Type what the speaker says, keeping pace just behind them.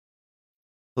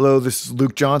Hello, this is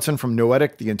Luke Johnson from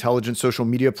Noetic, the intelligent social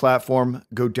media platform.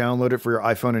 Go download it for your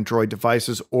iPhone and Android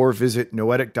devices or visit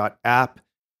noetic.app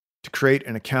to create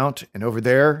an account. And over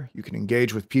there, you can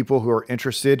engage with people who are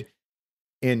interested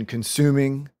in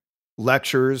consuming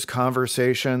lectures,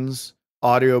 conversations,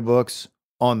 audiobooks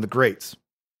on the greats.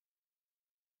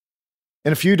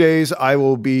 In a few days, I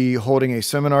will be holding a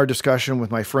seminar discussion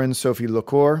with my friend Sophie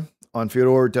Lacour on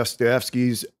Fyodor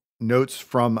Dostoevsky's Notes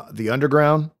from the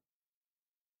Underground.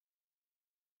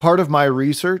 Part of my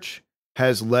research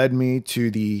has led me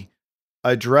to the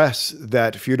address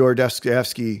that Fyodor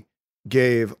Dostoevsky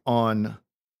gave on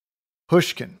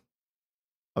Pushkin.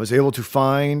 I was able to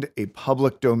find a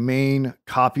public domain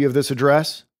copy of this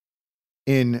address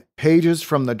in Pages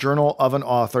from the Journal of an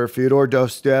Author, Fyodor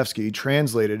Dostoevsky,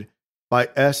 translated by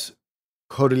S.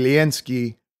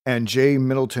 Kodoliensky and J.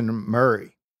 Middleton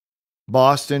Murray.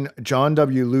 Boston, John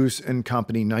W. Luce and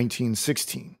Company,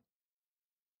 1916.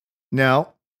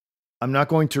 Now, I'm not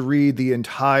going to read the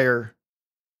entire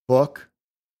book.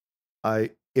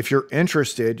 If you're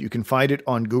interested, you can find it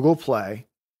on Google Play.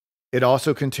 It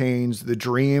also contains The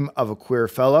Dream of a Queer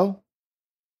Fellow.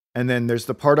 And then there's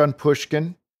the part on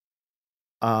Pushkin.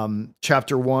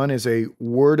 Chapter 1 is a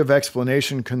word of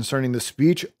explanation concerning the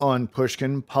speech on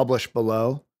Pushkin, published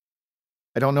below.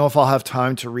 I don't know if I'll have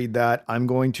time to read that. I'm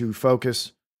going to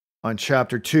focus on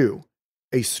Chapter 2,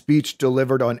 a speech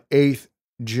delivered on 8th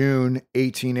June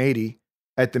 1880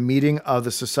 at the meeting of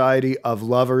the Society of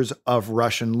Lovers of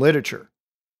Russian Literature.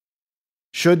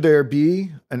 Should there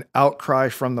be an outcry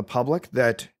from the public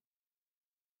that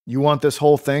you want this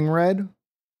whole thing read,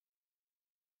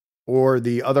 or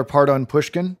the other part on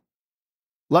Pushkin,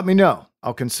 let me know.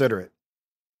 I'll consider it.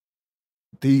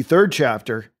 The third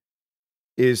chapter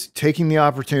is taking the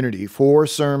opportunity for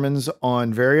sermons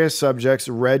on various subjects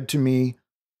read to me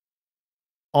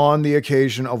on the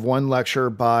occasion of one lecture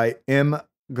by M.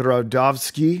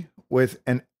 Grodowski with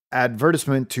an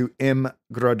advertisement to M.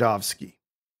 Grodowski.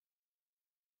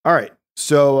 All right,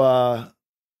 so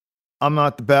I'm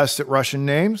not the best at Russian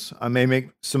names. I may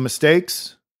make some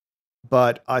mistakes,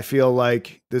 but I feel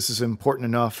like this is important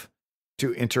enough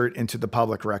to enter it into the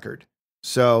public record.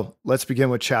 So let's begin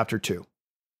with Chapter 2.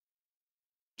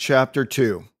 Chapter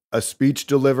 2. A speech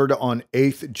delivered on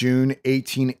 8th June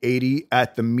 1880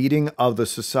 at the meeting of the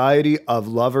Society of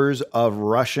Lovers of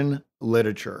Russian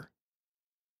Literature.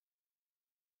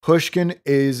 Pushkin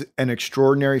is an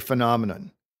extraordinary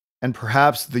phenomenon, and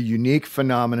perhaps the unique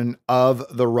phenomenon of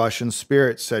the Russian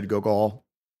spirit, said Gogol.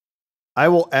 I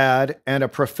will add, and a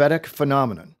prophetic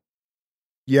phenomenon.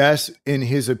 Yes, in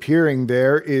his appearing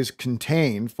there is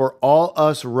contained for all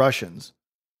us Russians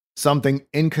something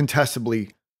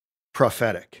incontestably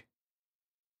prophetic.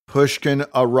 Pushkin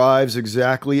arrives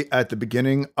exactly at the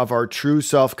beginning of our true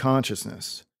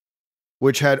self-consciousness,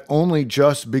 which had only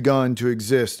just begun to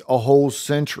exist a whole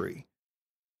century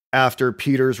after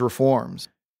Peter's reforms.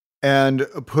 And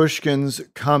Pushkin's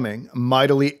coming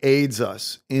mightily aids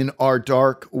us in our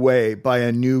dark way by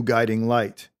a new guiding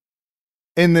light.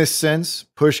 In this sense,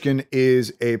 Pushkin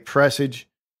is a presage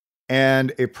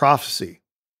and a prophecy.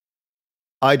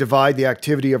 I divide the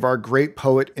activity of our great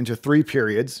poet into three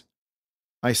periods.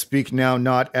 I speak now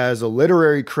not as a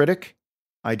literary critic.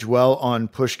 I dwell on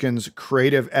Pushkin's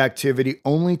creative activity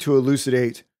only to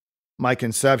elucidate my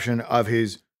conception of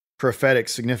his prophetic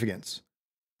significance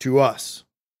to us,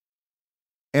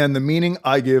 and the meaning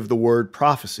I give the word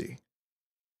prophecy.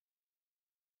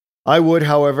 I would,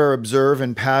 however, observe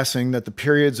in passing that the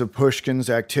periods of Pushkin's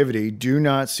activity do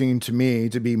not seem to me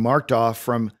to be marked off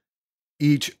from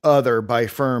each other by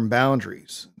firm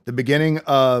boundaries. The beginning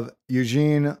of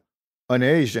Eugene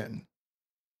Onegin,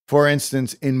 for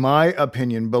instance, in my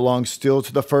opinion, belongs still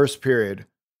to the first period,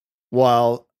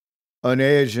 while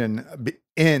Onegin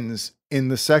ends in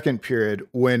the second period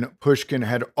when Pushkin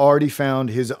had already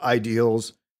found his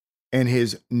ideals in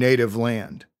his native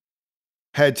land,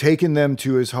 had taken them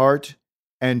to his heart,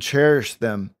 and cherished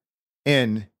them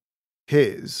in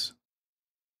his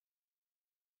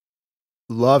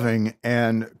loving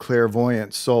and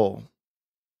clairvoyant soul.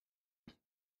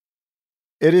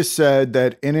 It is said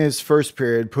that in his first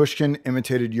period, Pushkin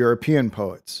imitated European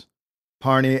poets,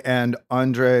 Parny and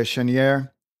André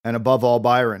Chenier, and above all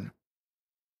Byron.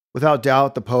 Without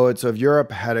doubt, the poets of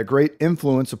Europe had a great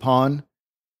influence upon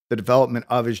the development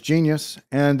of his genius,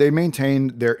 and they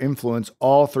maintained their influence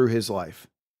all through his life.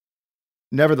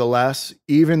 Nevertheless,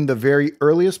 even the very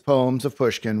earliest poems of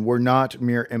Pushkin were not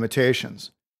mere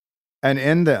imitations, and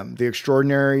in them the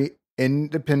extraordinary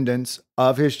independence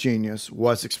of his genius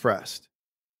was expressed.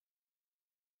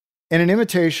 In an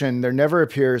imitation, there never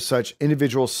appears such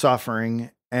individual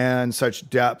suffering and such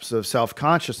depths of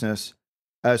self-consciousness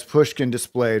as Pushkin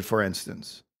displayed, for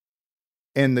instance.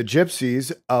 In The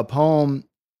Gypsies, a poem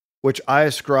which I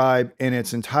ascribe in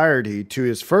its entirety to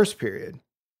his first period,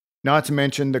 not to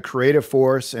mention the creative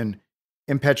force and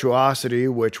impetuosity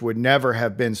which would never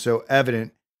have been so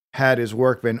evident had his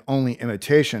work been only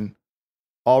imitation,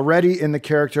 already in the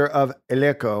character of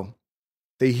a.k.a.,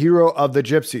 the hero of the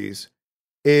Gypsies,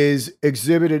 is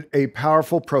exhibited a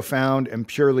powerful, profound, and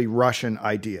purely Russian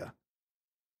idea,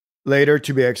 later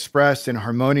to be expressed in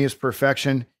harmonious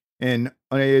perfection in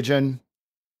Noetic,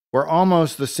 where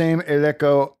almost the same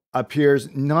a.k.a. appears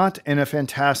not in a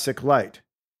fantastic light,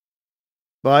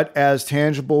 but as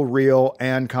tangible, real,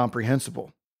 and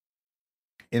comprehensible.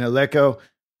 In a.k.a.,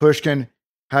 Pushkin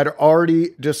had already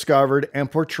discovered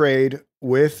and portrayed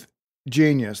with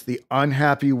genius the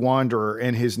unhappy wanderer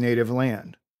in his native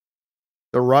land,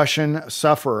 the Russian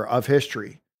sufferer of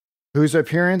history, whose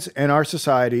appearance in our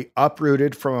society,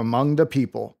 uprooted from among the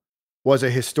people, was a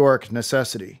historic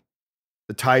necessity.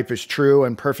 The type is true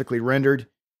and perfectly rendered.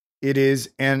 It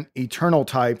is an eternal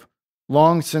type,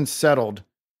 long since settled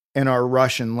in our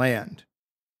Russian land.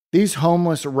 These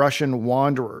homeless Russian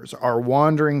wanderers are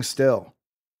wandering still,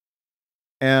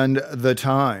 and the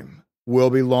time will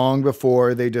be long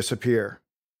before they disappear.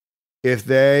 If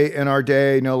they in our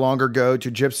day no longer go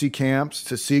to gypsy camps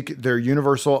to seek their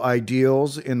universal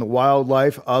ideals in the wild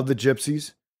life of the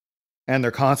gypsies and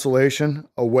their consolation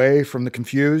away from the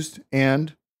confused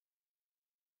and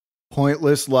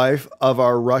pointless life of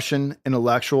our Russian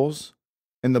intellectuals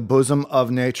in the bosom of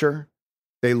nature,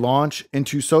 they launch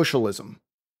into socialism,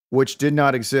 which did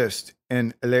not exist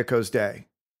in a.k.a.'s day.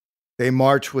 They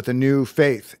march with a new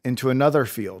faith into another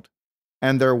field,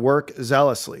 and their work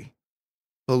zealously,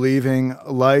 believing,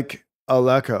 like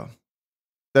a.k.a.,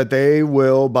 that they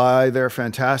will, by their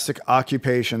fantastic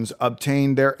occupations,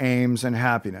 obtain their aims and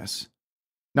happiness,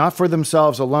 not for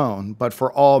themselves alone, but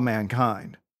for all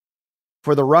mankind.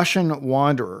 For the Russian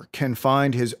wanderer can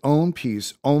find his own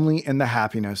peace only in the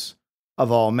happiness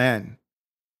of all men.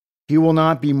 He will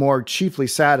not be more cheaply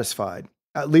satisfied,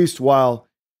 at least while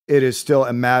it is still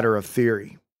a matter of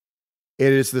theory.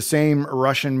 It is the same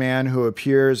Russian man who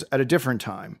appears at a different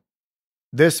time.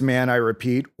 This man, I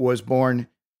repeat, was born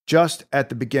just at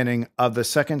the beginning of the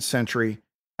 2nd century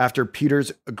after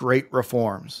Peter's great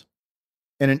reforms,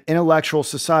 in an intellectual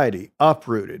society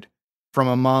uprooted from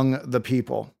among the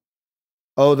people.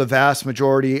 Oh, the vast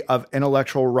majority of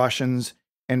intellectual Russians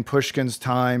in Pushkin's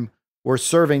time were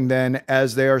serving then,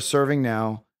 as they are serving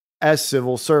now, as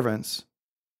civil servants,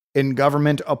 in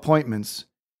government appointments,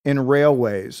 in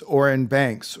railways, or in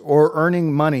banks, or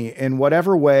earning money in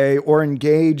whatever way, or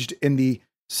engaged in the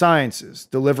sciences,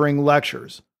 delivering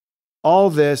lectures. All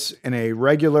this in a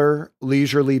regular,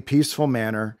 leisurely, peaceful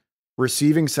manner,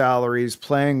 receiving salaries,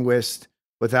 playing whist,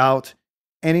 without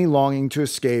any longing to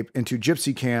escape into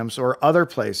gypsy camps or other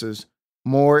places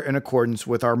more in accordance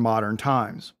with our modern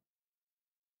times.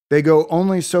 They go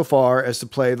only so far as to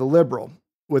play the liberal,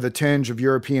 with a tinge of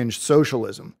European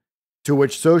socialism, to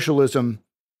which socialism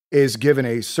is given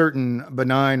a certain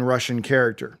benign Russian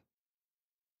character.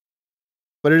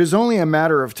 But it is only a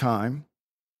matter of time.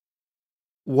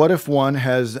 What if one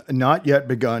has not yet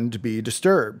begun to be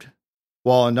disturbed,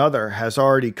 while another has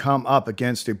already come up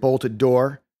against a bolted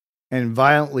door and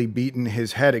violently beaten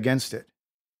his head against it?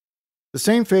 The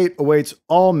same fate awaits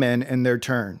all men in their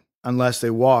turn, unless they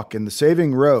walk in the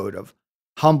saving road of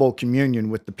humble communion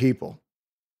with the people.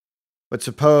 But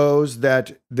suppose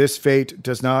that this fate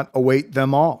does not await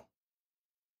them all.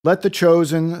 Let the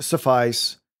chosen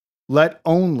suffice. Let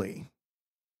only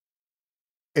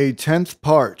a 10th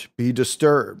part be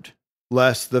disturbed,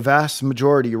 lest the vast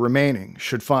majority remaining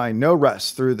should find no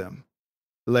rest through them.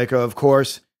 a.k.a., of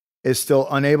course, is still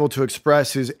unable to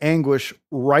express his anguish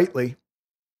rightly.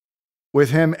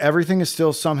 With him, everything is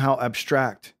still somehow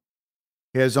abstract.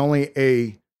 He has only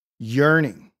a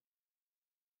yearning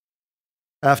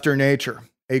after nature,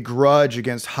 a grudge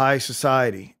against high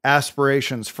society,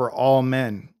 aspirations for all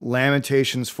men,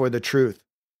 lamentations for the truth,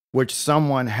 which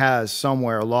someone has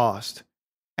somewhere lost,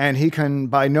 and he can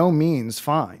by no means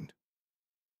find.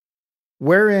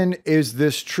 Wherein is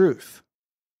this truth?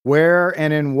 Where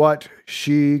and in what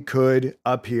she could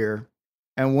appear,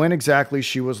 and when exactly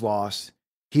she was lost,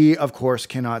 he, of course,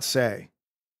 cannot say,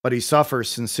 but he suffers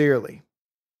sincerely.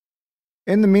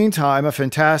 In the meantime, a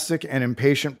fantastic and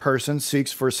impatient person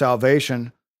seeks for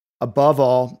salvation, above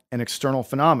all, in external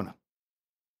phenomena.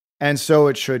 And so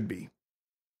it should be.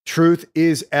 Truth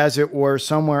is, as it were,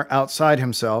 somewhere outside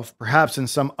himself, perhaps in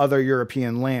some other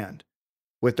European land,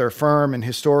 with their firm and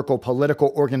historical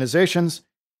political organizations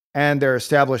and their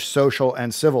established social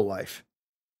and civil life.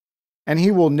 and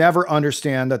he will never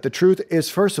understand that the truth is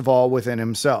first of all within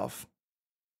himself.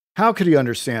 How could he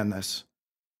understand this?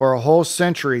 For a whole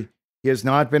century, he has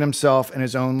not been himself in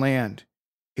his own land.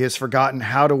 He has forgotten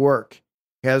how to work.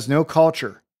 He has no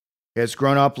culture. He has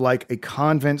grown up like a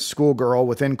convent schoolgirl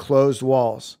within closed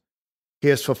walls. He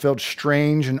has fulfilled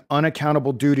strange and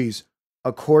unaccountable duties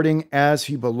according as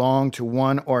he belonged to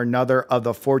one or another of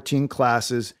the 14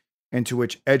 classes into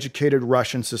which educated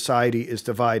Russian society is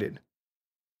divided.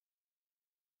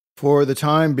 For the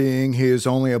time being, he is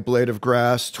only a blade of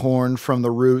grass torn from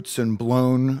the roots and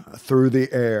blown through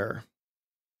the air.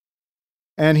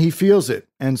 And he feels it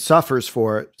and suffers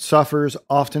for it, suffers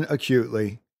often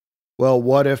acutely. Well,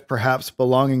 what if perhaps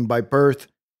belonging by birth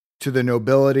to the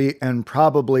nobility and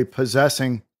probably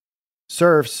possessing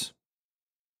serfs,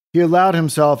 he allowed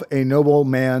himself a noble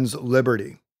man's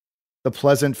liberty, the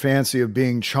pleasant fancy of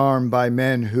being charmed by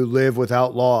men who live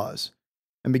without laws,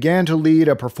 and began to lead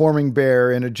a performing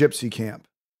bear in a gypsy camp.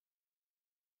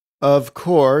 Of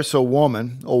course, a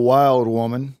woman, a wild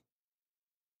woman,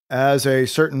 as a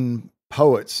certain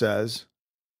poet says,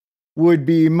 would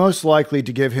be most likely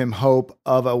to give him hope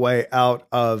of a way out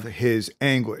of his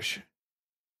anguish.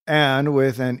 And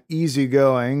with an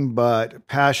easygoing but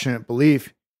passionate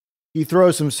belief, he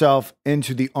throws himself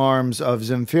into the arms of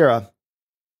Zemfira.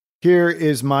 Here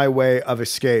is my way of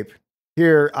escape.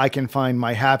 Here I can find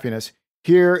my happiness.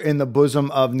 Here in the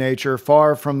bosom of nature,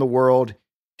 far from the world.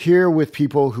 Here with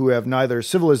people who have neither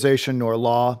civilization nor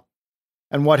law.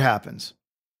 And what happens?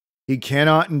 He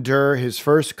cannot endure his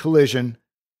first collision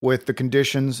with the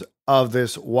conditions of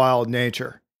this wild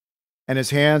nature, and his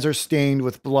hands are stained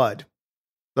with blood.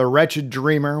 The wretched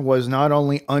dreamer was not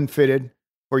only unfitted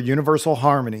for universal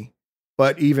harmony,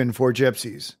 but even for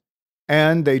gypsies.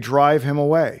 And they drive him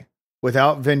away,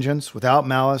 without vengeance, without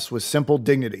malice, with simple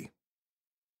dignity.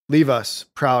 Leave us,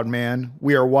 proud man.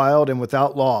 We are wild and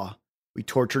without law. We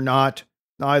torture not,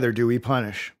 neither do we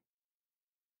punish.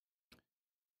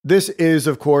 This is,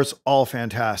 of course, all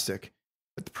fantastic.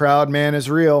 But the proud man is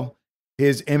real,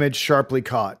 his image sharply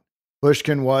caught.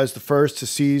 Pushkin was the first to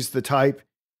seize the type,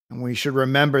 and we should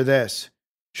remember this.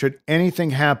 Should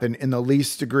anything happen in the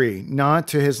least degree, not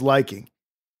to his liking,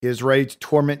 he is ready to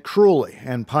torment cruelly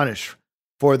and punish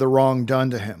for the wrong done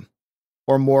to him.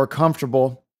 Or more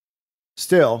comfortable,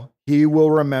 still, he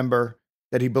will remember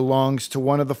that he belongs to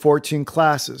one of the 14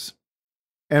 classes,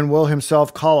 and will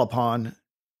himself call upon.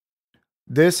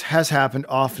 This has happened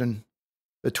often,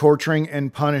 the torturing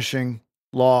and punishing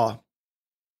law.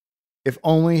 If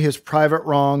only his private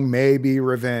wrong may be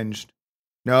revenged.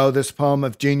 No, this poem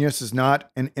of genius is not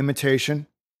an imitation.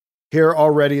 Here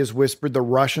already is whispered the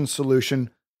Russian solution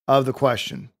of the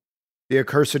question, the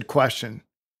accursed question,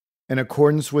 in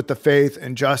accordance with the faith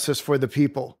and justice for the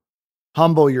people.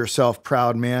 Humble yourself,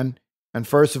 proud man, and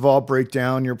first of all break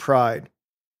down your pride.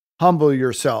 Humble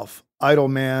yourself, idle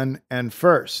man, and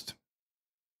first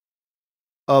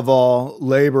of all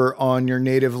labor on your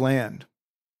native land.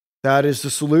 That is the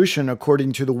solution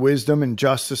according to the wisdom and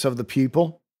justice of the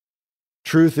people.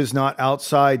 Truth is not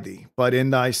outside thee, but in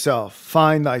thyself.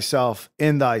 Find thyself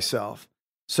in thyself.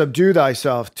 Subdue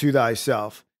thyself to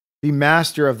thyself. Be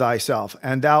master of thyself,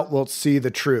 and thou wilt see the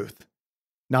truth.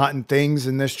 Not in things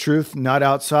in this truth, not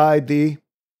outside thee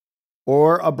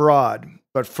or abroad,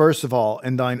 but first of all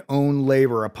in thine own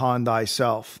labor upon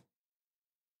thyself.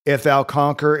 If thou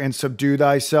conquer and subdue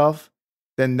thyself,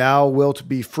 then thou wilt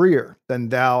be freer than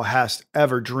thou hast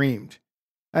ever dreamed.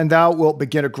 And thou wilt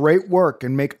begin a great work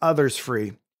and make others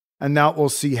free, and thou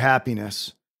wilt see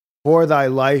happiness. For thy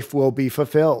life will be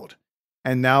fulfilled,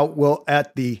 and thou wilt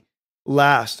at the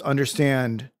last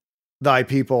understand thy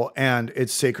people and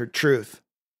its sacred truth.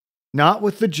 Not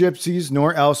with the gypsies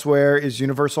nor elsewhere is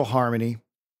universal harmony.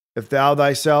 If thou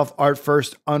thyself art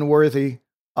first unworthy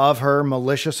of her,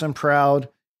 malicious and proud,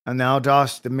 and thou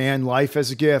dost demand life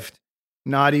as a gift,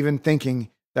 not even thinking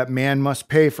that man must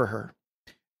pay for her.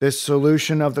 This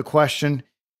solution of the question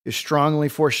is strongly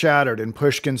foreshadowed in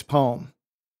Pushkin's poem.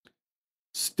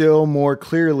 Still more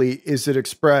clearly is it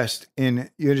expressed in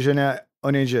Eugenia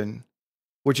Onegin,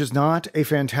 which is not a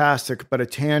fantastic but a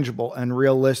tangible and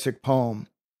realistic poem,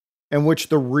 in which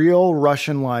the real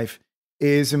Russian life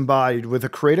is embodied with a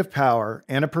creative power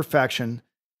and a perfection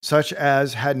such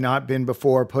as had not been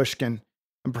before Pushkin,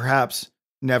 and perhaps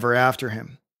never after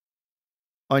him.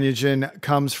 Onegin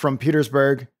comes from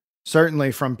Petersburg,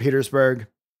 certainly from Petersburg,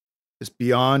 is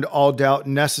beyond all doubt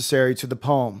necessary to the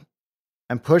poem,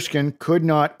 and Pushkin could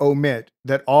not omit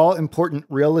that all-important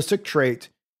realistic trait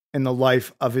in the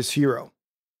life of his hero.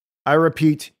 I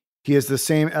repeat, he is the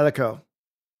same a.k.a,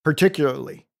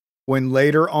 particularly when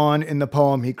later on in the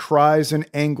poem he cries in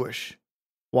anguish,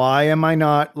 Why am I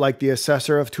not like the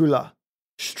assessor of Tula,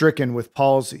 stricken with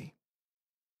palsy?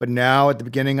 But now, at the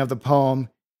beginning of the poem,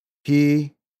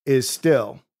 he is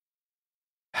still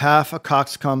half a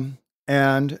coxcomb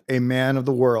and a man of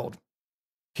the world.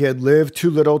 He had lived too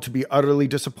little to be utterly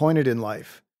disappointed in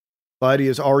life, but he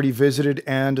is already visited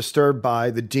and disturbed by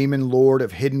the demon lord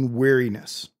of hidden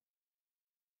weariness.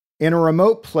 In a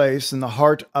remote place in the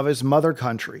heart of his mother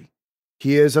country,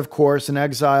 he is, of course, an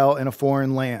exile in a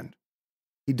foreign land.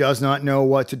 He does not know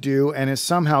what to do and is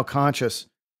somehow conscious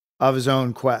of his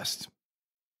own quest.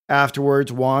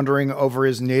 Afterwards, wandering over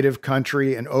his native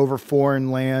country and over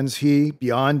foreign lands, he,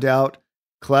 beyond doubt,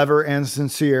 clever and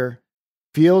sincere,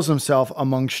 feels himself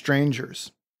among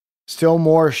strangers, still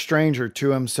more a stranger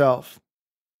to himself.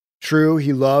 True,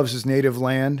 he loves his native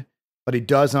land, but he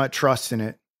does not trust in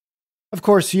it. Of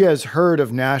course, he has heard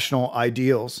of national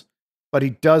ideals, but he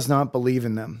does not believe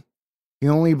in them. He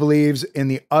only believes in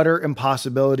the utter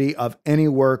impossibility of any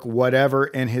work whatever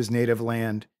in his native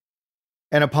land,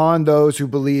 and upon those who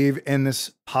believe in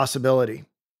this possibility.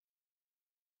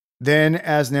 Then,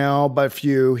 as now but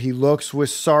few, he looks with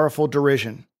sorrowful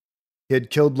derision. He had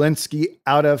killed Linsky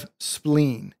out of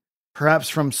spleen, perhaps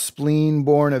from spleen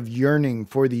born of yearning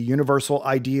for the universal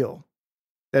ideal.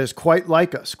 That is quite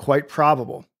like us, quite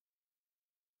probable.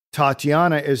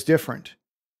 Tatiana is different.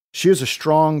 She is a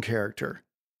strong character,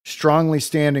 strongly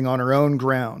standing on her own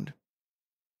ground.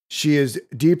 She is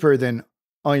deeper than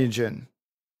Onegin,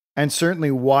 and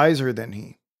certainly wiser than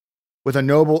he. With a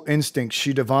noble instinct,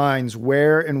 she divines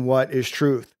where and what is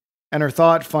truth, and her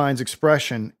thought finds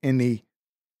expression in the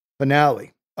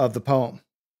finale of the poem.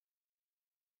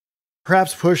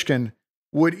 Perhaps Pushkin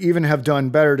would even have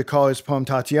done better to call his poem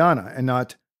Tatiana and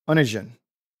not Onegin,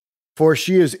 for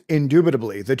she is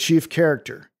indubitably the chief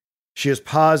character. She is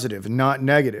positive, not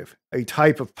negative, a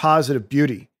type of positive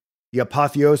beauty, the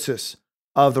apotheosis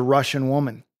of the Russian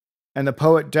woman, and the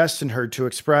poet destined her to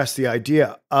express the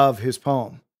idea of his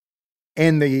poem.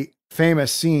 In the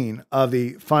famous scene of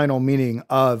the final meeting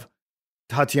of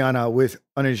Tatiana with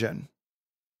Onegin,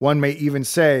 one may even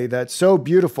say that so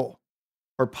beautiful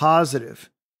or positive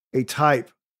a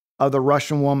type of the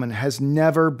Russian woman has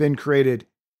never been created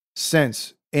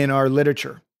since in our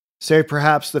literature, save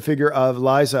perhaps the figure of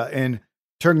Liza in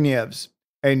Turgenev's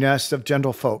A Nest of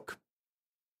Gentlefolk.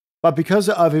 But because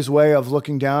of his way of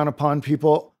looking down upon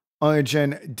people,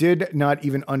 Onegin did not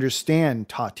even understand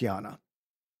Tatiana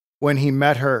when he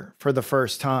met her for the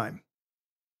first time.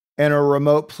 In a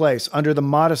remote place, under the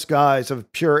modest guise of a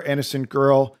pure, innocent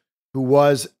girl who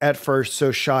was at first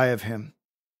so shy of him.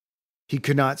 He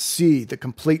could not see the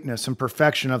completeness and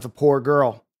perfection of the poor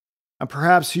girl, and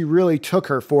perhaps he really took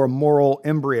her for a moral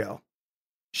embryo.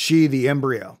 She the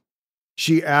embryo.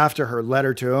 She after her led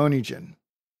her to Onegin.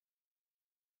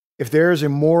 If there is a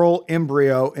moral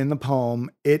embryo in the poem,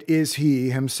 it is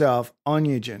he himself,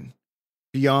 Onegin,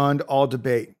 beyond all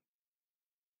debate.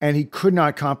 And he could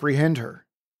not comprehend her.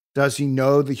 Does he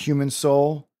know the human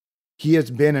soul? He has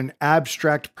been an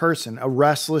abstract person, a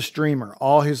restless dreamer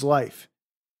all his life.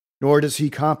 Nor does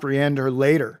he comprehend her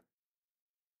later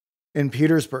in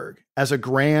Petersburg as a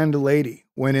grand lady,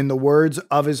 when in the words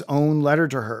of his own letter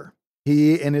to her,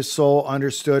 he in his soul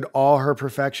understood all her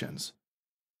perfections.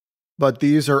 But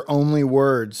these are only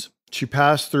words. She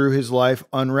passed through his life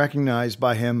unrecognized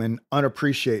by him and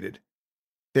unappreciated.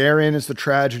 Therein is the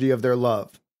tragedy of their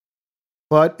love.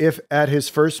 But if at his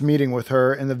first meeting with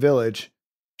her in the village,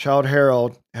 Childe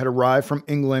Harold had arrived from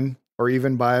England, or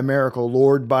even by a miracle,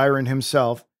 Lord Byron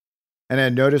himself, and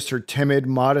had noticed her timid,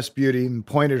 modest beauty and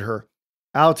pointed her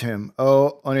out to him,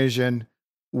 Onegin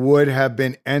would have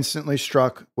been instantly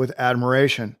struck with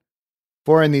admiration.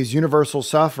 For in these universal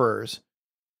sufferers,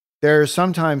 there is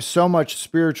sometimes so much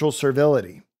spiritual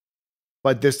servility.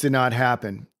 But this did not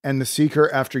happen, and the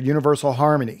seeker after universal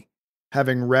harmony,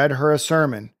 having read her a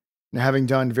sermon, and having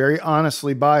done very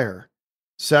honestly by her,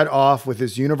 set off with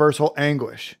his universal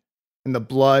anguish, and the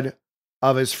blood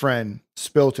of his friend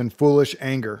spilt in foolish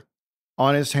anger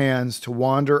on his hands to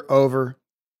wander over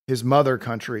his mother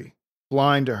country,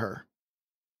 blind to her.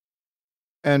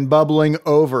 And bubbling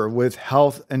over with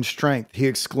health and strength, he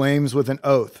exclaims with an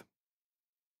oath,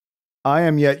 I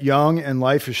am yet young and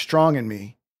life is strong in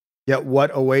me, yet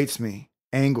what awaits me?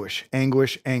 Anguish,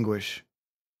 anguish, anguish.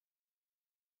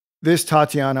 This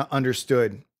Tatiana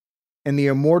understood. In the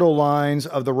immortal lines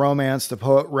of the romance, the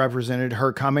poet represented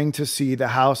her coming to see the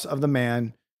house of the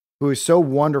man who is so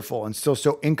wonderful and still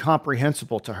so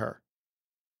incomprehensible to her.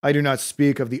 I do not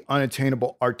speak of the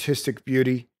unattainable artistic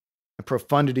beauty and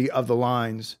profundity of the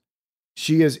lines.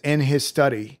 She is in his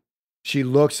study. She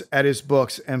looks at his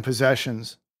books and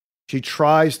possessions. She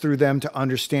tries through them to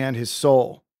understand his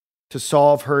soul. to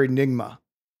solve her enigma,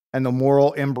 and the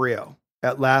moral embryo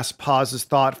at last pauses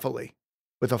thoughtfully,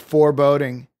 with a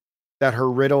foreboding that her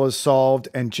riddle is solved,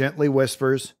 and gently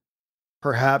whispers,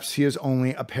 "Perhaps he is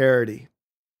only a parody."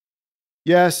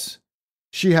 Yes,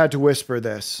 she had to whisper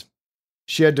this.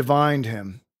 She had divined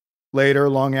him. Later,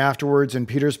 long afterwards in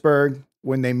Petersburg,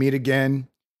 when they meet again,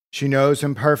 she knows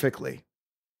him perfectly.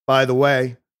 By the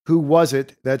way, who was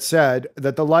it that said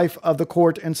that the life of the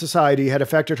court and society had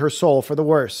affected her soul for the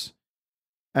worse,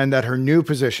 and that her new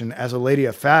position as a lady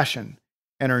of fashion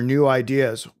and her new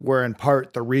ideas were in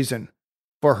part the reason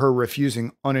for her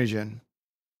refusing Onegin?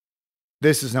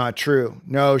 This is not true.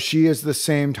 No, she is the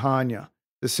same Tanya,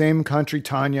 the same country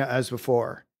Tanya as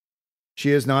before.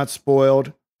 She is not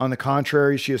spoiled. On the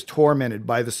contrary, she is tormented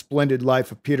by the splendid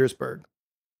life of Petersburg.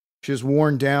 She is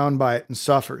worn down by it and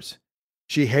suffers.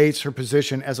 She hates her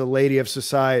position as a lady of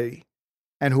society,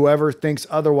 and whoever thinks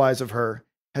otherwise of her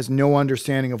has no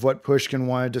understanding of what Pushkin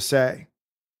wanted to say.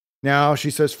 Now she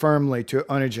says firmly to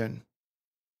Onegin,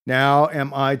 "Now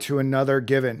am I to another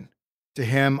given. To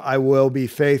him I will be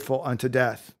faithful unto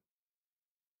death."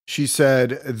 She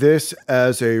said this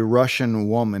as a Russian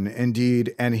woman,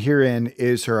 indeed, and herein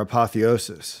is her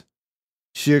apotheosis.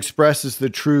 She expresses the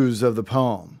truths of the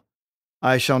poem.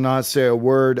 I shall not say a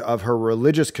word of her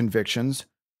religious convictions,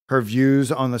 her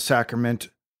views on the sacrament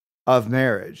of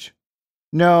marriage.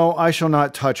 No, I shall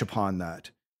not touch upon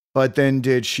that. But then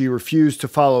did she refuse to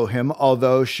follow him,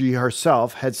 although she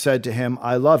herself had said to him,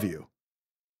 "I love you"?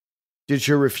 Did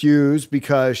she refuse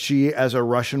because she, as a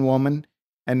Russian woman,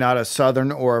 and not a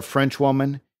Southern or a French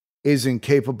woman, is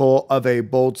incapable of a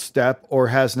bold step or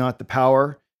has not the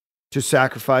power to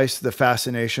sacrifice the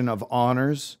fascination of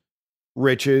honors,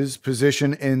 riches,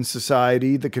 position in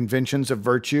society, the conventions of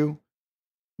virtue?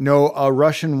 No, a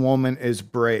Russian woman is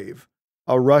brave.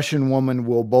 A Russian woman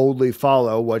will boldly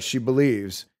follow what she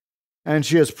believes, and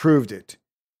she has proved it.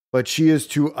 But she is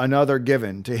to another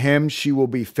given. To him she will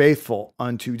be faithful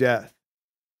unto death.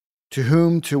 To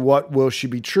whom, to what will she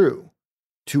be true?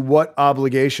 To what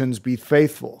obligations be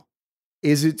faithful?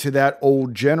 Is it to that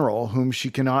old general whom she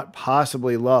cannot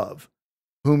possibly love,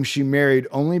 whom she married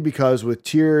only because with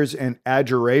tears and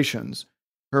adjurations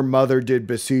her mother did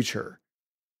beseech her?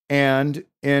 And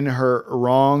in her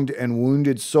wronged and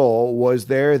wounded soul was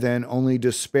there then only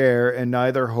despair and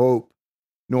neither hope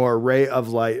nor a ray of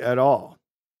light at all?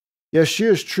 Yes, she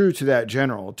is true to that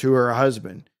general, to her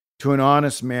husband, to an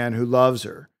honest man who loves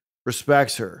her,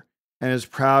 respects her, and is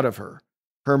proud of her.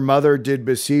 Her mother did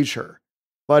beseech her,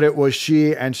 but it was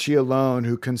she and she alone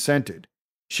who consented.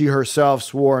 She herself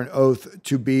swore an oath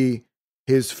to be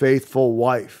his faithful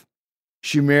wife.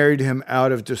 She married him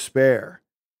out of despair,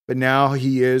 but now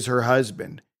he is her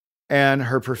husband, and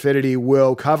her perfidy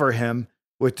will cover him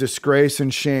with disgrace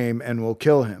and shame and will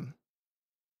kill him.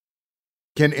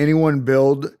 Can anyone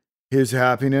build his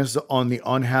happiness on the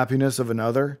unhappiness of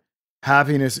another?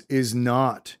 Happiness is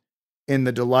not in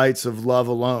the delights of love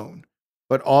alone,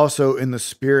 but also in the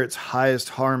spirit's highest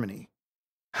harmony.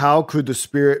 How could the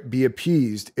spirit be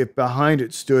appeased if behind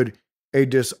it stood a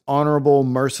dishonorable,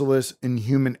 merciless,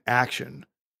 inhuman action?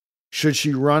 Should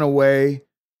she run away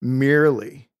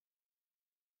merely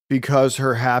because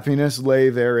her happiness lay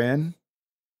therein?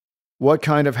 What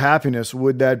kind of happiness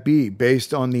would that be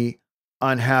based on the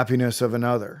unhappiness of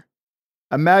another?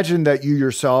 Imagine that you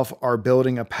yourself are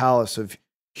building a palace of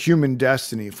human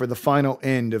destiny for the final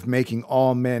end of making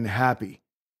all men happy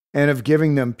and of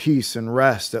giving them peace and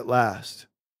rest at last.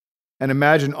 And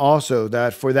imagine also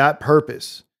that for that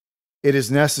purpose, it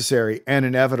is necessary and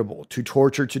inevitable to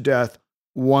torture to death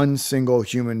one single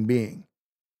human being,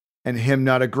 and him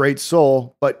not a great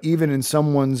soul, but even in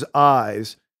someone's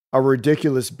eyes, a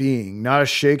ridiculous being, not a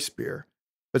Shakespeare,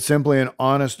 but simply an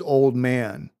honest old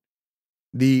man,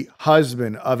 the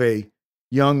husband of a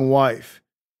young wife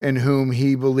in whom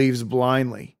he believes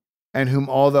blindly, and whom,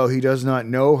 although he does not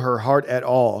know her heart at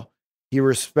all, he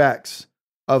respects,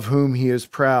 of whom he is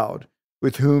proud,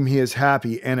 with whom he is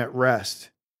happy and at rest.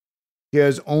 He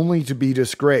has only to be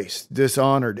disgraced,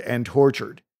 dishonored, and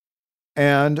tortured,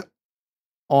 and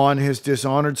on his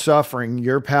dishonored suffering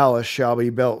your palace shall be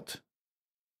built.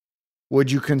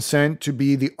 Would you consent to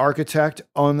be the architect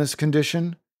on this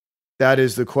condition? That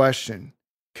is the question.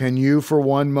 Can you for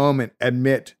one moment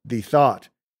admit the thought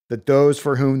that those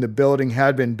for whom the building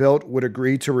had been built would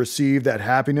agree to receive that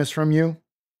happiness from you?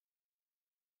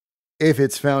 If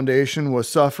its foundation was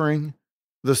suffering,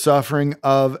 the suffering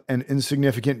of an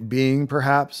insignificant being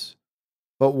perhaps,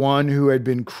 but one who had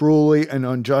been cruelly and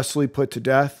unjustly put to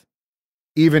death,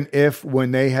 even if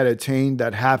when they had attained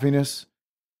that happiness,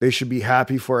 they should be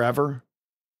happy forever?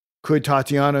 Could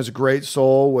Tatiana's great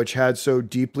soul, which had so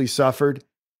deeply suffered,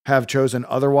 have chosen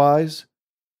otherwise?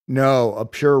 No, a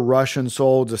pure Russian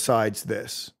soul decides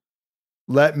this.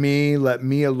 Let me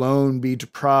alone be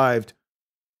deprived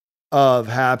of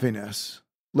happiness.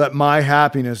 Let my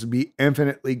happiness be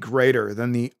infinitely greater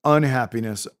than the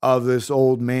unhappiness of this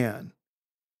old man.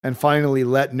 And finally,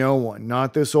 let no one,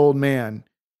 not this old man,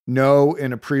 know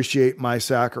and appreciate my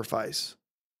sacrifice.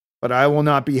 But I will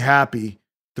not be happy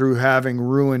through having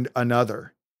ruined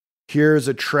another. Here is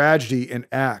a tragedy in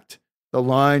act. The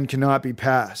line cannot be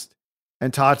passed.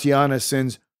 And Tatiana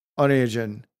sends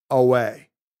Onegin away.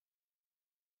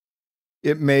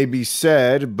 It may be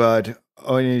said, but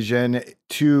Onegin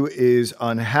too is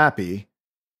unhappy.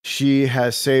 She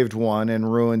has saved one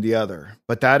and ruined the other.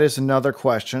 But that is another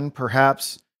question,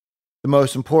 perhaps the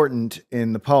most important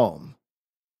in the poem.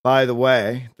 By the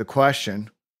way, the question,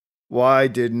 why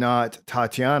did not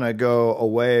Tatiana go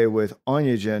away with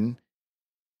Onegin,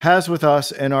 has with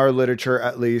us in our literature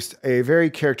at least a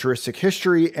very characteristic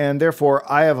history, and therefore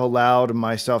I have allowed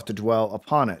myself to dwell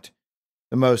upon it.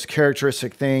 The most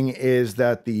characteristic thing is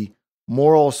that the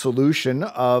moral solution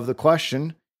of the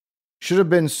question should have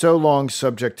been so long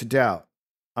subject to doubt.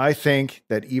 I think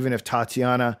that even if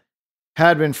Tatiana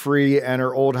had been free and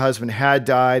her old husband had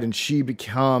died and she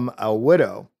become a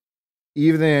widow,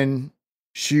 even then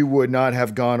she would not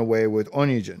have gone away with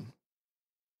Onegin.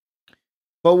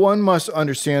 But one must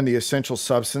understand the essential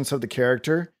substance of the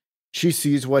character. She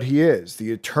sees what he is,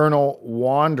 the eternal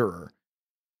wanderer,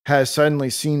 has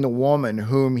suddenly seen the woman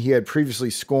whom he had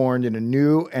previously scorned in a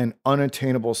new and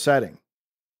unattainable setting.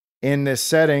 In this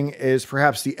setting is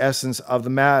perhaps the essence of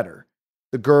the matter.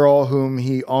 The girl whom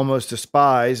he almost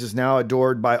despised is now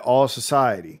adored by all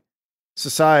society.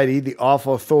 Society, the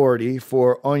awful authority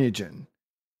for Onegin,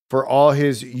 for all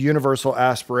his universal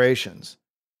aspirations.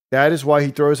 That is why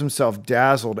he throws himself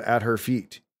dazzled at her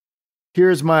feet. Here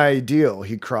is my ideal,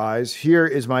 he cries. Here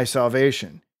is my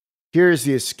salvation. Here is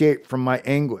the escape from my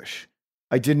anguish.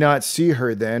 I did not see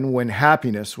her then when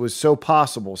happiness was so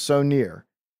possible, so near.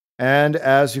 And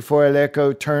as before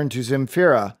Aleko turned to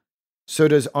Zemfira, so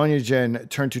does Onegin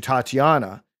turn to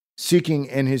Tatiana, seeking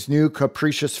in his new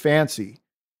capricious fancy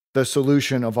the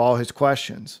solution of all his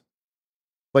questions.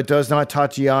 But does not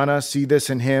Tatiana see this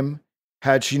in him?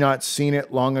 Had she not seen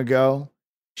it long ago?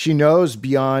 She knows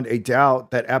beyond a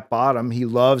doubt that at bottom he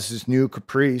loves his new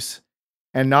caprice,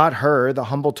 and not her, the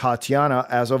humble Tatiana,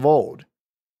 as of old.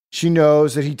 She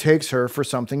knows that he takes her for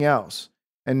something else,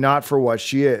 and not for what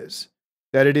she is,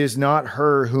 that it is not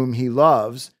her whom he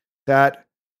loves, that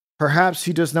perhaps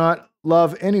he does not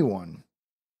love anyone,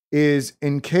 is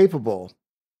incapable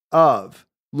of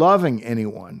loving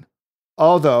anyone,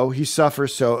 although he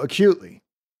suffers so acutely.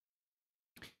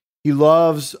 He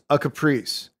loves a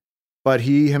caprice, but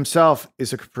he himself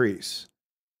is a caprice.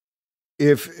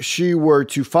 If she were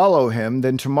to follow him,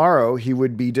 then tomorrow he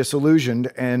would be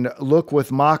disillusioned and look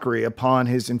with mockery upon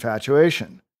his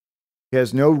infatuation. He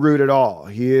has no root at all.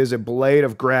 He is a blade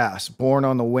of grass borne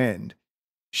on the wind.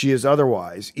 She is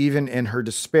otherwise, even in her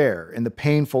despair, in the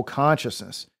painful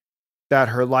consciousness that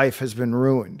her life has been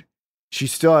ruined. She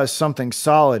still has something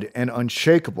solid and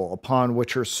unshakable upon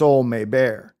which her soul may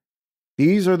bear.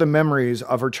 These are the memories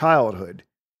of her childhood,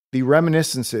 the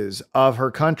reminiscences of her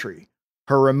country,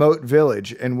 her remote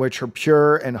village in which her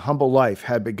pure and humble life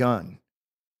had begun.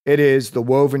 It is the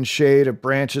woven shade of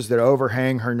branches that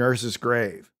overhang her nurse's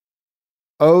grave.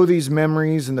 Oh, these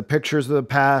memories and the pictures of the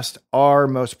past are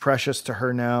most precious to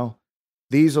her now.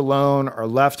 These alone are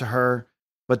left to her,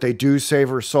 but they do save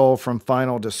her soul from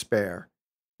final despair.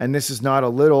 And this is not a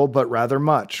little, but rather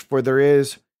much, for there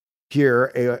is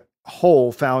here a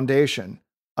whole foundation,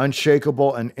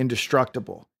 unshakable and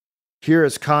indestructible. Here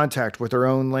is contact with her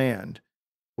own land,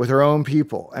 with her own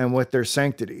people, and with their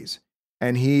sanctities.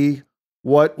 And he,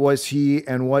 what was he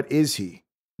and what is he?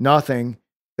 Nothing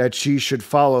that she should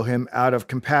follow him out of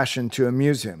compassion to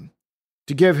amuse him,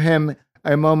 to give him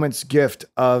a moment's gift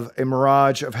of a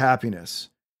mirage of happiness,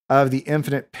 of the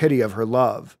infinite pity of her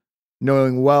love,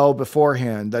 knowing well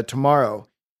beforehand that tomorrow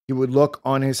he would look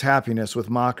on his happiness with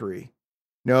mockery.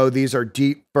 No, these are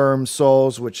deep, firm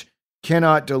souls which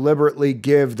cannot deliberately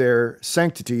give their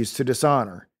sanctities to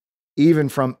dishonor, even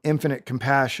from infinite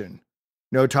compassion.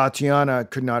 No, Tatiana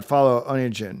could not follow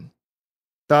Onegin.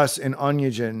 Thus, in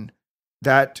Onegin,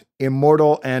 that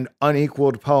immortal and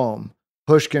unequaled poem,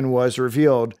 Pushkin was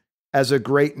revealed as a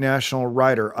great national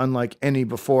writer unlike any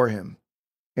before him.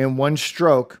 In one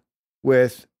stroke,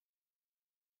 with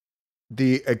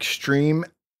the extreme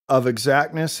of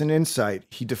exactness and insight,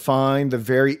 he defined the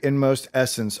very inmost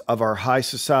essence of our high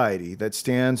society that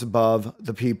stands above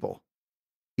the people.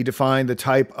 He defined the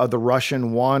type of the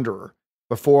Russian wanderer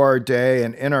before our day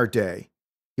and in our day.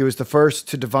 He was the first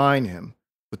to divine him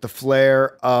with the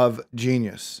flair of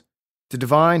genius, to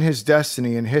divine his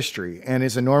destiny in history and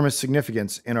his enormous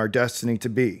significance in our destiny to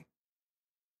be.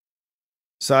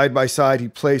 Side by side, he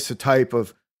placed a type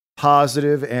of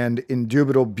positive and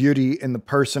indubitable beauty in the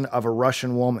person of a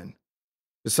Russian woman.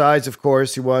 Besides, of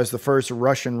course, he was the first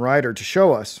Russian writer to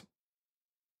show us,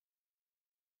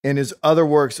 in his other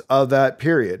works of that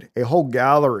period, a whole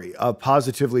gallery of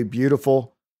positively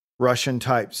beautiful Russian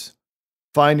types,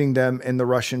 finding them in the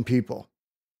Russian people.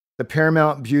 The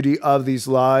paramount beauty of these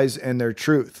lies in their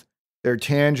truth, their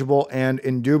tangible and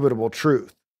indubitable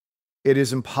truth. It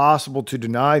is impossible to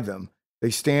deny them. They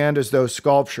stand as though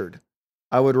sculptured.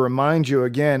 I would remind you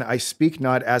again, I speak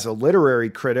not as a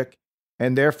literary critic,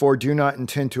 and therefore do not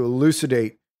intend to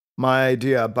elucidate my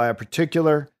idea by a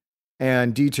particular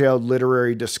and detailed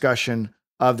literary discussion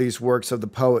of these works of the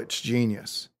poet's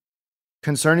genius.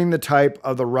 Concerning the type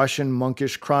of the Russian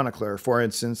monkish chronicler, for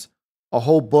instance, a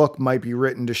whole book might be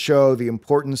written to show the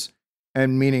importance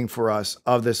and meaning for us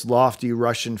of this lofty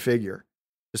Russian figure,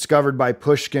 discovered by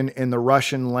Pushkin in the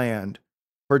Russian land,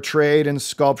 portrayed and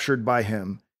sculptured by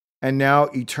him, and now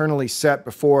eternally set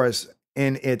before us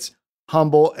in its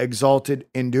humble, exalted,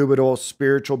 indubitable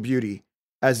spiritual beauty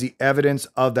as the evidence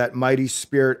of that mighty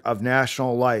spirit of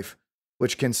national life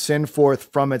which can send forth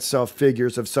from itself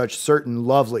figures of such certain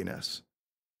loveliness.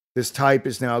 This type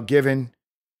is now given.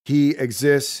 He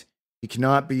exists. He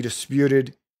cannot be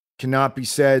disputed. Cannot be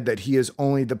said that he is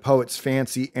only the poet's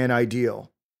fancy and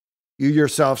ideal. You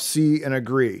yourself see and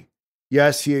agree.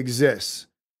 Yes, he exists.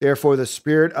 Therefore, the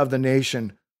spirit of the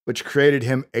nation which created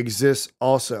him exists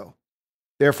also.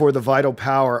 Therefore, the vital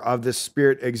power of this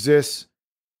spirit exists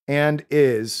and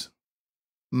is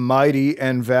mighty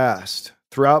and vast.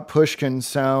 Throughout Pushkin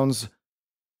sounds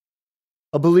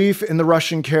a belief in the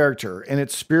Russian character and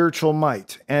its spiritual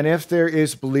might. And if there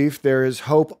is belief, there is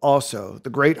hope also, the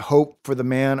great hope for the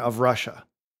man of Russia.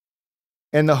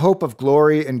 In the hope of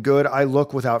glory and good, I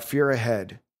look without fear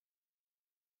ahead,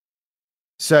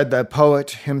 said the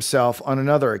poet himself on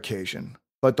another occasion.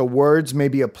 But the words may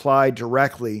be applied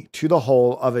directly to the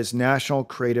whole of his national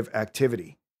creative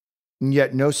activity. And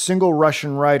yet no single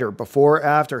Russian writer before or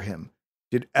after him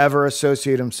did ever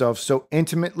associate himself so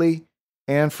intimately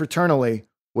and fraternally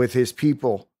with his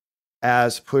people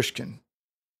as Pushkin.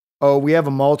 Oh, we have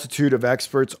a multitude of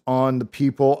experts on the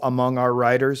people among our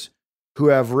writers who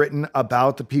have written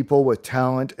about the people with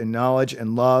talent and knowledge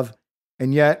and love,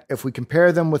 and yet if we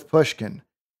compare them with Pushkin,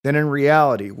 then in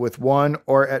reality, with one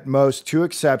or at most two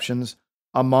exceptions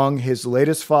among his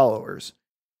latest followers,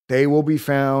 they will be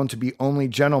found to be only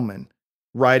gentlemen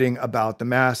writing about the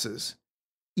masses.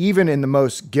 Even in the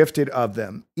most gifted of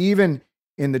them, even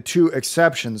in the two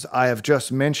exceptions I have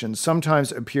just mentioned,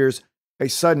 sometimes appears a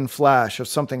sudden flash of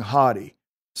something haughty,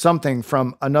 something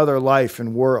from another life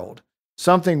and world,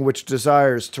 something which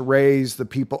desires to raise the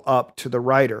people up to the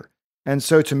writer, and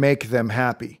so to make them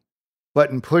happy. But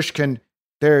in Pushkin,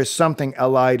 there is something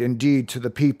allied indeed to the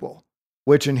people,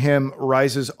 which in him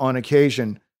rises on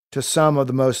occasion to some of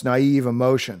the most naive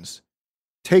emotions.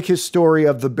 Take his story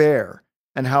of the bear,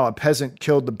 and how a peasant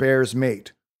killed the bear's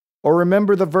mate. Or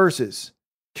remember the verses,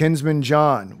 Kinsman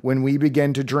John, when we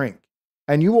begin to drink,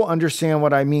 and you will understand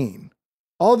what I mean.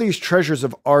 All these treasures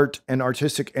of art and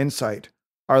artistic insight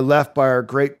are left by our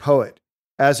great poet,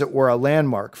 as it were a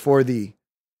landmark for the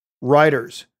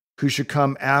writers who should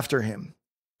come after him,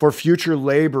 for future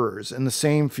laborers in the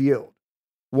same field.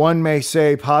 One may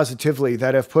say positively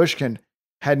that if Pushkin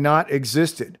had not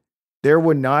existed, there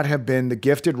would not have been the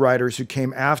gifted writers who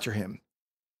came after him.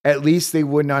 At least they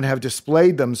would not have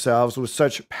displayed themselves with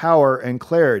such power and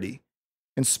clarity,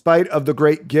 in spite of the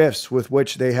great gifts with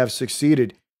which they have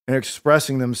succeeded in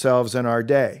expressing themselves in our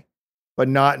day, but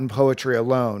not in poetry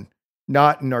alone,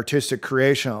 not in artistic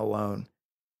creation alone.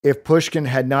 If Pushkin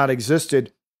had not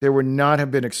existed, there would not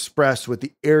have been expressed with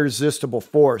the irresistible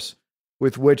force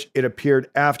with which it appeared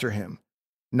after him,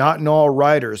 not in all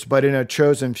writers, but in a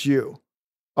chosen few.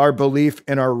 Our belief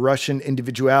in our Russian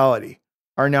individuality,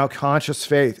 our now conscious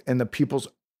faith in the people's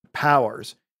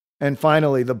powers, and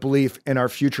finally the belief in our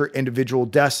future individual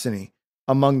destiny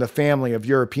among the family of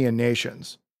European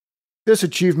nations. This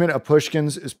achievement of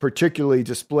Pushkin's is particularly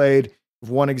displayed if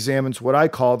one examines what I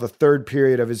call the third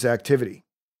period of his activity.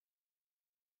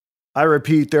 I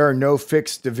repeat, there are no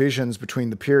fixed divisions between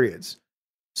the periods.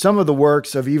 Some of the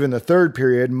works of even the third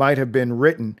period might have been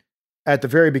written at the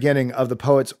very beginning of the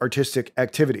poet's artistic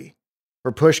activity,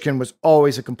 for Pushkin was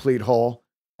always a complete whole,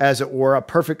 as it were a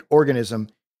perfect organism,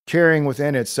 carrying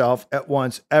within itself at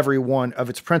once every one of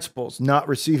its principles, not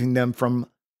receiving them from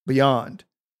beyond.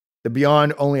 The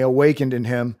beyond only awakened in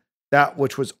him that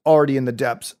which was already in the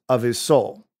depths of his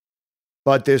soul.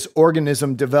 But this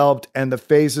organism developed, and the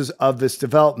phases of this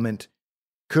development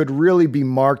could really be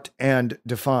marked and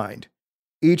defined,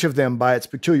 each of them by its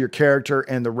peculiar character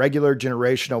and the regular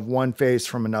generation of one phase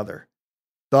from another.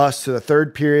 Thus, to the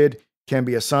third period can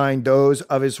be assigned those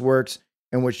of his works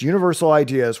in which universal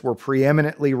ideas were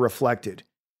preeminently reflected,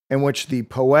 in which the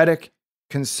poetic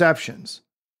conceptions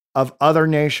of other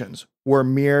nations were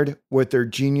mirrored with their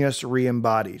genius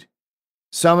re-embodied.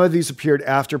 Some of these appeared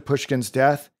after Pushkin's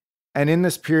death, and in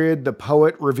this period the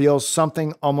poet reveals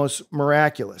something almost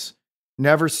miraculous,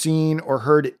 never seen or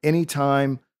heard at any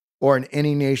time or in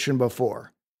any nation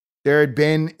before. There had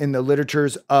been in the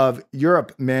literatures of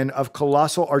Europe men of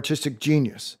colossal artistic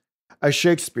genius, a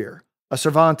Shakespeare, a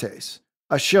Cervantes,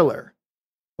 a Schiller.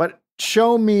 But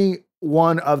show me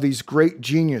one of these great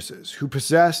geniuses who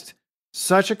possessed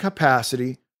such a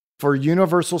capacity for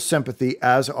universal sympathy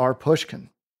as our Pushkin.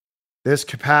 This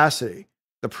capacity,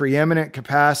 the preeminent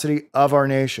capacity of our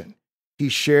nation, he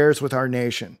shares with our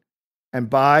nation. And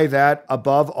by that,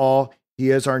 above all, he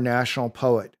is our national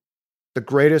poet. The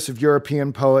greatest of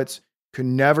European poets could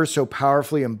never so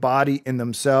powerfully embody in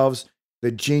themselves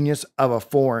the genius of a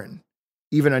foreign,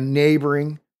 even a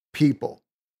neighboring people,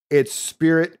 its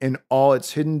spirit in all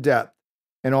its hidden depth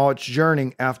and all its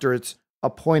yearning after its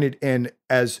appointed end,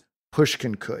 as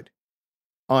Pushkin could.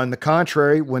 On the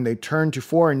contrary, when they turned to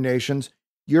foreign nations,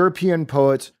 European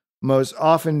poets most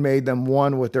often made them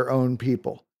one with their own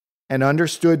people and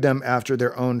understood them after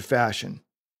their own fashion.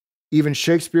 Even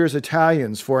Shakespeare's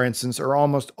Italians, for instance, are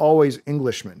almost always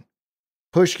Englishmen.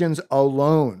 Pushkin's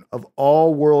alone of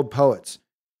all world poets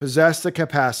possessed the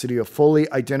capacity of fully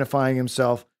identifying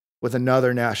himself with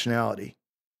another nationality.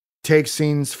 Take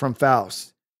scenes from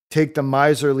Faust, take the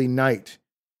miserly knight,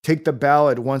 take the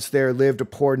ballad Once There Lived a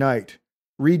Poor Knight,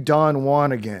 read Don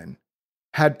Juan again.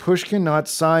 Had Pushkin not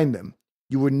signed them,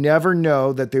 you would never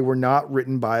know that they were not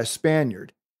written by a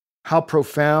Spaniard. How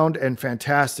profound and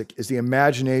fantastic is the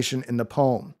imagination in the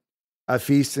poem, A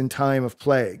Feast in Time of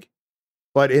Plague.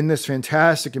 But in this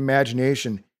fantastic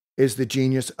imagination is the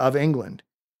genius of England,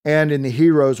 and in the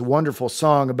hero's wonderful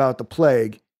song about the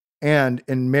plague, and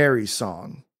in Mary's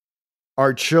song.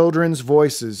 Our children's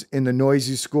voices in the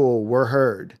noisy school were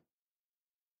heard.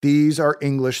 These are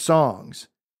English songs.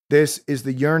 This is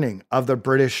the yearning of the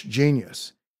British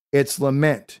genius, its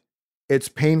lament, its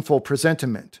painful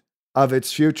presentiment of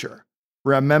its future.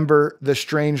 Remember the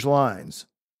strange lines.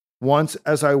 Once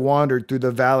as I wandered through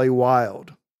the valley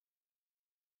wild.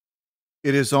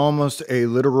 It is almost a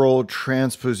literal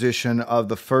transposition of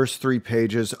the first 3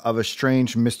 pages of a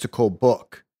strange mystical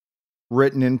book,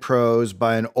 written in prose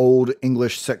by an old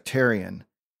English sectarian.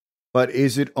 But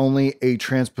is it only a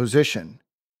transposition?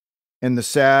 In the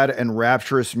sad and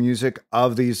rapturous music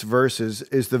of these verses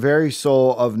is the very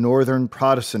soul of Northern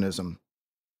Protestantism,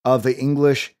 of the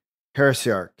English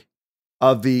heresiarch,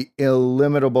 of the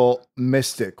illimitable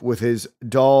mystic with his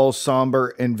dull,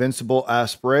 somber, invincible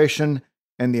aspiration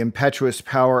and the impetuous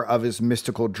power of his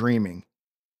mystical dreaming.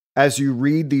 As you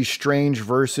read these strange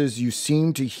verses, you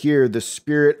seem to hear the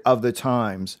spirit of the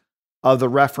times, of the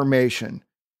Reformation.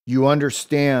 You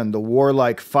understand the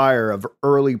warlike fire of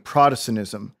early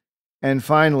Protestantism, and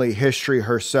finally history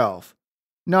herself,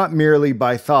 not merely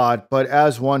by thought, but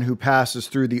as one who passes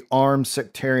through the armed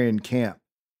sectarian camp,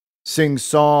 sings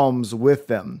psalms with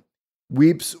them,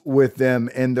 weeps with them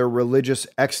in their religious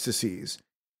ecstasies,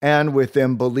 and with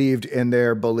them believed in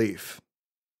their belief.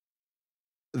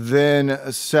 Then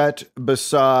set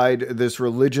beside this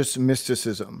religious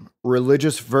mysticism,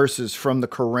 religious verses from the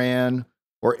Quran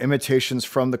or imitations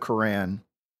from the Quran.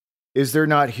 Is there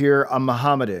not here a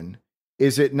Mohammedan?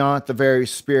 Is it not the very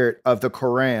spirit of the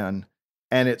Quran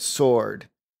and its sword,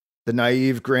 the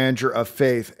naive grandeur of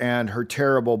faith and her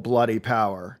terrible bloody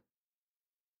power?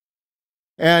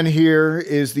 And here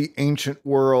is the ancient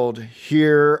world.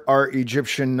 Here are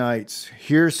Egyptian knights.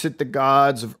 Here sit the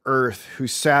gods of earth who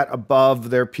sat above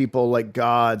their people like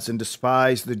gods and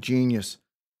despised the genius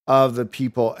of the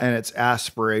people and its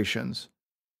aspirations,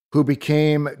 who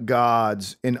became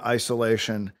gods in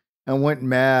isolation and went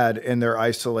mad in their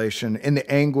isolation, in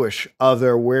the anguish of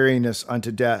their weariness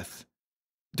unto death,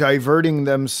 diverting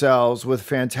themselves with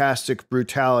fantastic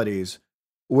brutalities,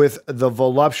 with the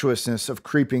voluptuousness of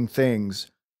creeping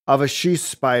things, of a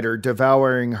she-spider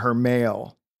devouring her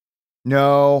male.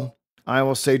 No, I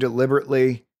will say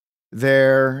deliberately,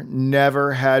 there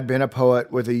never had been a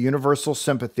poet with a universal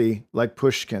sympathy like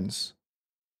Pushkin's.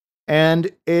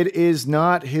 And it is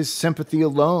not his sympathy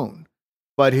alone,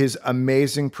 but his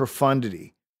amazing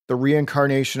profundity, the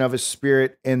reincarnation of his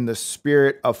spirit in the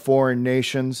spirit of foreign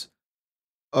nations,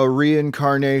 a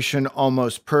reincarnation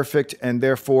almost perfect and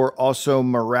therefore also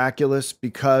miraculous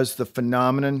because the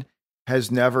phenomenon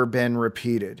has never been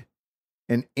repeated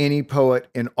in any poet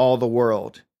in all the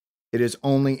world. It is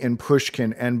only in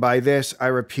Pushkin, and by this I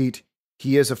repeat,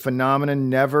 he is a phenomenon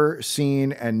never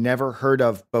seen and never heard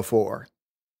of before,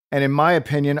 and in my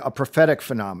opinion, a prophetic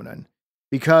phenomenon,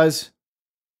 because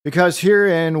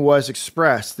herein was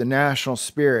expressed the national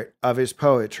spirit of his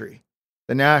poetry,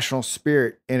 the national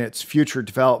spirit in its future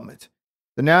development,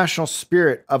 the national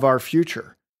spirit of our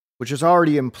future, which is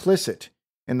already implicit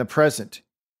in the present,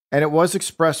 and it was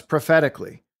expressed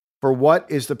prophetically. For what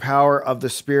is the power of the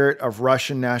spirit of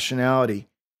Russian nationality,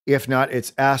 if not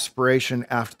its aspiration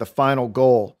after the final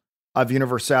goal of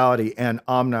universality and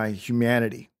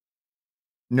omni-humanity?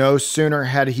 No sooner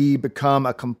had he become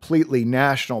a completely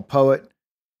national poet,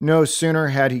 no sooner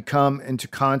had he come into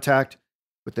contact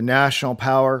with the national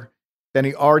power than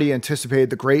he already anticipated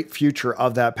the great future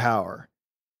of that power.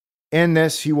 In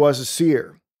this he was a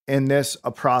seer, in this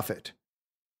a prophet.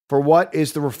 For what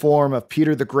is the reform of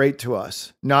Peter the Great to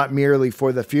us, not merely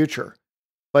for the future,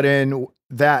 but in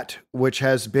that which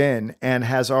has been and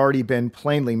has already been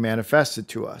plainly manifested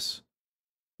to us?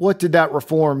 What did that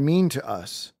reform mean to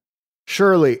us?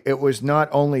 Surely it was not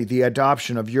only the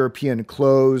adoption of European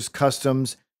clothes,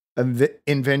 customs,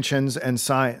 inventions, and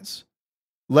science.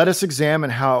 Let us examine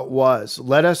how it was.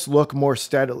 Let us look more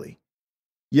steadily.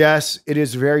 Yes, it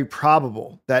is very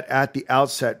probable that at the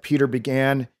outset Peter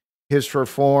began his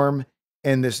reform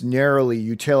in this narrowly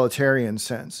utilitarian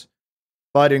sense.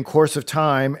 But in course of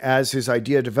time, as his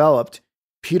idea developed,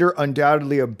 Peter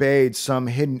undoubtedly obeyed some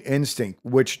hidden instinct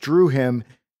which drew him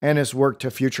and his work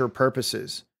to future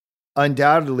purposes,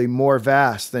 undoubtedly more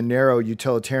vast than narrow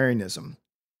utilitarianism,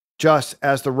 just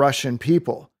as the Russian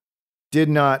people did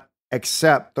not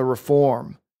accept the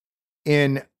reform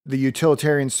in the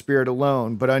utilitarian spirit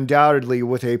alone, but undoubtedly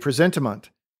with a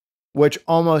presentiment which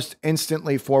almost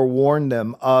instantly forewarned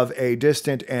them of a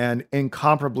distant and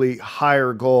incomparably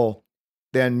higher goal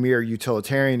than mere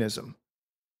utilitarianism.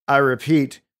 I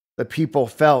repeat, the people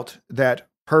felt that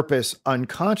purpose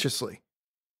unconsciously,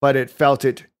 but it felt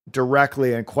it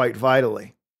directly and quite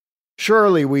vitally.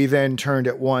 Surely we then turned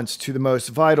at once to the most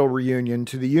vital reunion,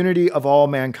 to the unity of all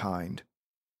mankind,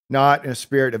 not in a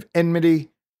spirit of enmity,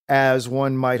 as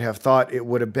one might have thought it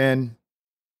would have been,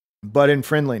 but in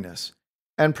friendliness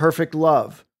and perfect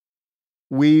love.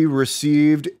 We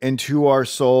received into our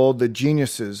soul the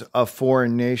geniuses of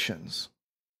foreign nations,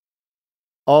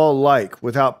 all alike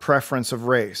without preference of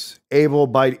race, able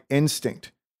by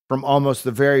instinct from almost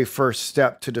the very first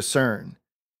step to discern,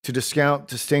 to discount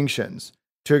distinctions,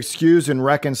 to excuse and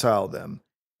reconcile them,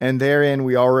 and therein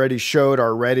we already showed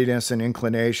our readiness and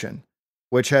inclination,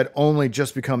 which had only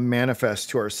just become manifest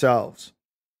to ourselves,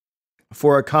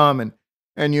 for a common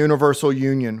and universal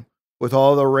union with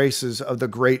all the races of the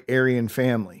great Aryan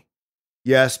family.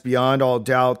 Yes, beyond all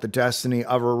doubt, the destiny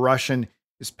of a Russian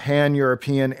is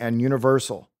pan-European and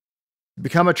universal. To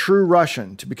become a true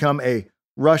Russian, to become a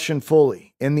Russian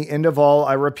fully, in the end of all,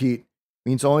 I repeat,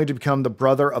 means only to become the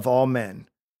brother of all men,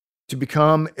 to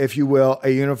become, if you will,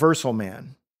 a universal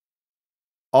man.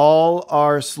 All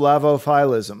our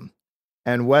Slavophilism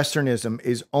and Westernism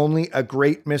is only a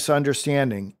great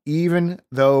misunderstanding, even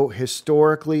though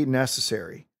historically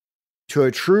necessary. To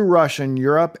a true Russian,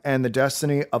 Europe and the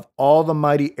destiny of all the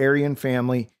mighty Aryan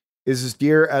family is as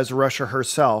dear as Russia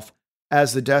herself,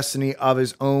 as the destiny of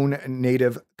his own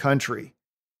native country.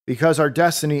 Because our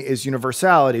destiny is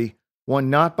universality, won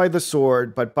not by the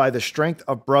sword, but by the strength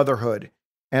of brotherhood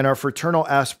and our fraternal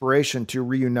aspiration to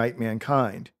reunite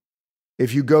mankind.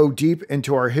 If you go deep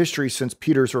into our history since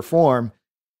Peter's reform,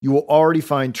 you will already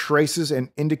find traces and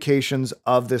indications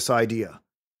of this idea,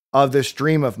 of this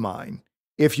dream of mine,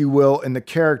 if you will, in the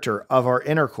character of our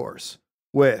intercourse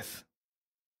with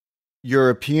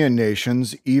European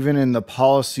nations, even in the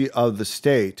policy of the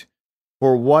state.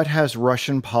 For what has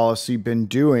Russian policy been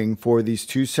doing for these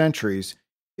 2 centuries,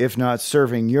 if not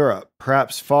serving Europe,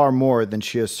 perhaps far more than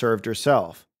she has served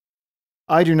herself?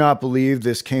 I do not believe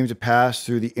this came to pass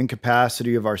through the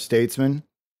incapacity of our statesmen.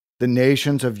 The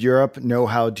nations of Europe know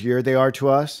how dear they are to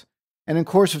us, and in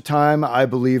course of time, I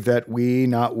believe that we,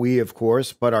 not we of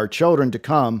course, but our children to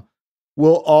come,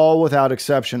 will all without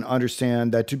exception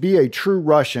understand that to be a true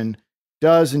Russian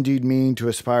does indeed mean to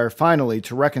aspire finally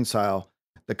to reconcile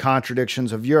the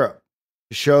contradictions of Europe,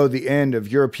 to show the end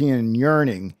of European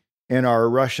yearning in our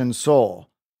Russian soul,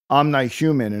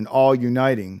 omni-human and all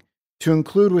uniting, to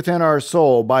include within our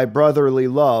soul by brotherly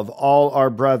love all our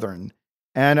brethren,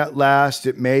 and at last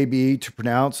it may be to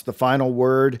pronounce the final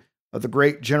word of the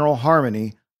great general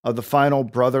harmony of the final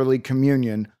brotherly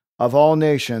communion of all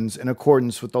nations in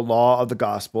accordance with the law of the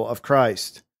gospel of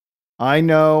Christ. I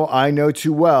know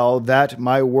too well that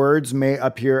my words may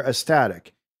appear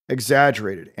ecstatic,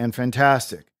 exaggerated, and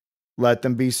fantastic. Let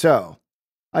them be so.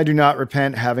 I do not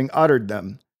repent having uttered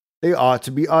them. They ought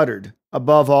to be uttered,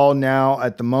 above all now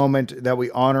at the moment that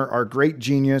we honor our great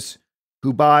genius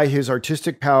who by his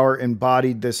artistic power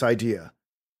embodied this idea.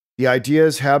 The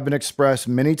ideas have been expressed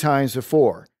many times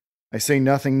before. I say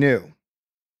nothing new.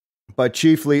 But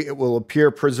chiefly it will appear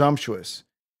presumptuous.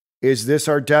 Is this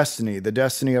our destiny, the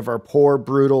destiny of our poor,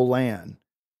 brutal land?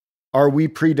 Are we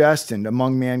predestined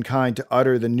among mankind to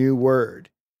utter the new word?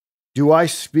 Do I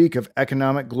speak of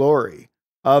economic glory,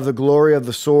 of the glory of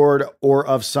the sword, or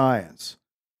of science?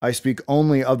 I speak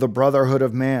only of the brotherhood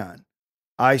of man.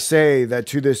 I say that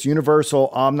to this universal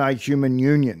omni-human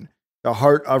union, the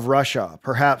heart of Russia,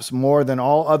 perhaps more than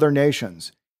all other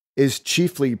nations, is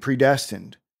chiefly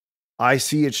predestined. I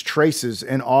see its traces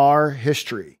in our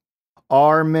history,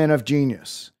 our men of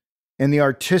genius, in the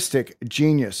artistic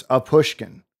genius of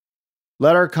Pushkin.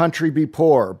 Let our country be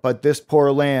poor, but this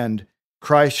poor land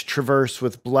Christ traverse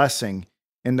with blessing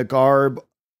in the garb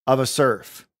of a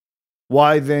serf.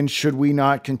 Why then should we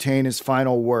not contain his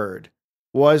final word?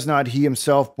 Was not he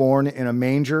himself born in a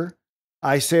manger?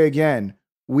 I say again,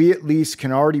 we at least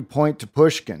can already point to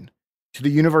Pushkin, to the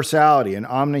universality and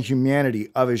omni-humanity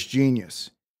of his genius.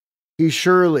 He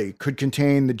surely could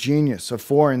contain the genius of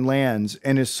foreign lands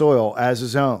in his soil as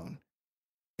his own.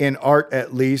 In art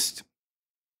at least,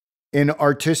 in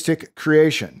artistic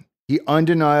creation, he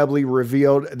undeniably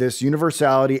revealed this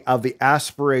universality of the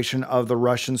aspiration of the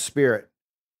Russian spirit,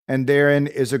 and therein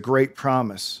is a great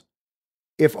promise.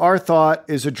 If our thought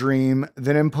is a dream,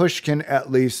 then in Pushkin at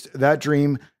least that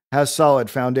dream has solid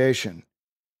foundation.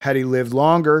 Had he lived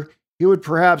longer, he would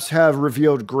perhaps have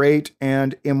revealed great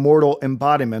and immortal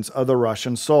embodiments of the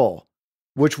Russian soul,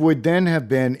 which would then have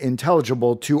been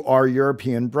intelligible to our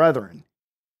European brethren.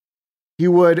 He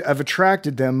would have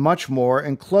attracted them much more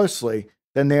and closely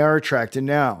than they are attracted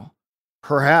now.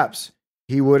 Perhaps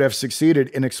he would have succeeded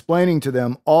in explaining to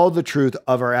them all the truth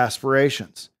of our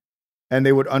aspirations, and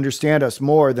they would understand us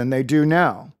more than they do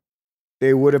now.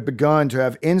 They would have begun to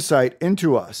have insight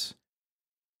into us,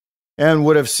 and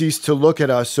would have ceased to look at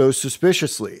us so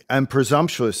suspiciously and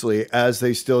presumptuously as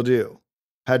they still do.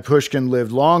 Had Pushkin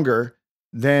lived longer,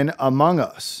 then among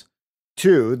us,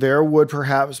 too, there would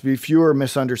perhaps be fewer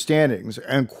misunderstandings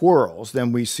and quarrels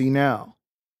than we see now.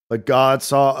 But God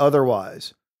saw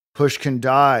otherwise. Pushkin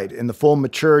died in the full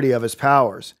maturity of his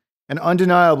powers, and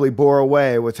undeniably bore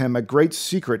away with him a great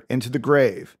secret into the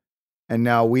grave. And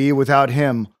now we, without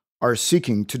him, are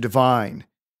seeking to divine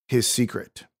his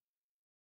secret.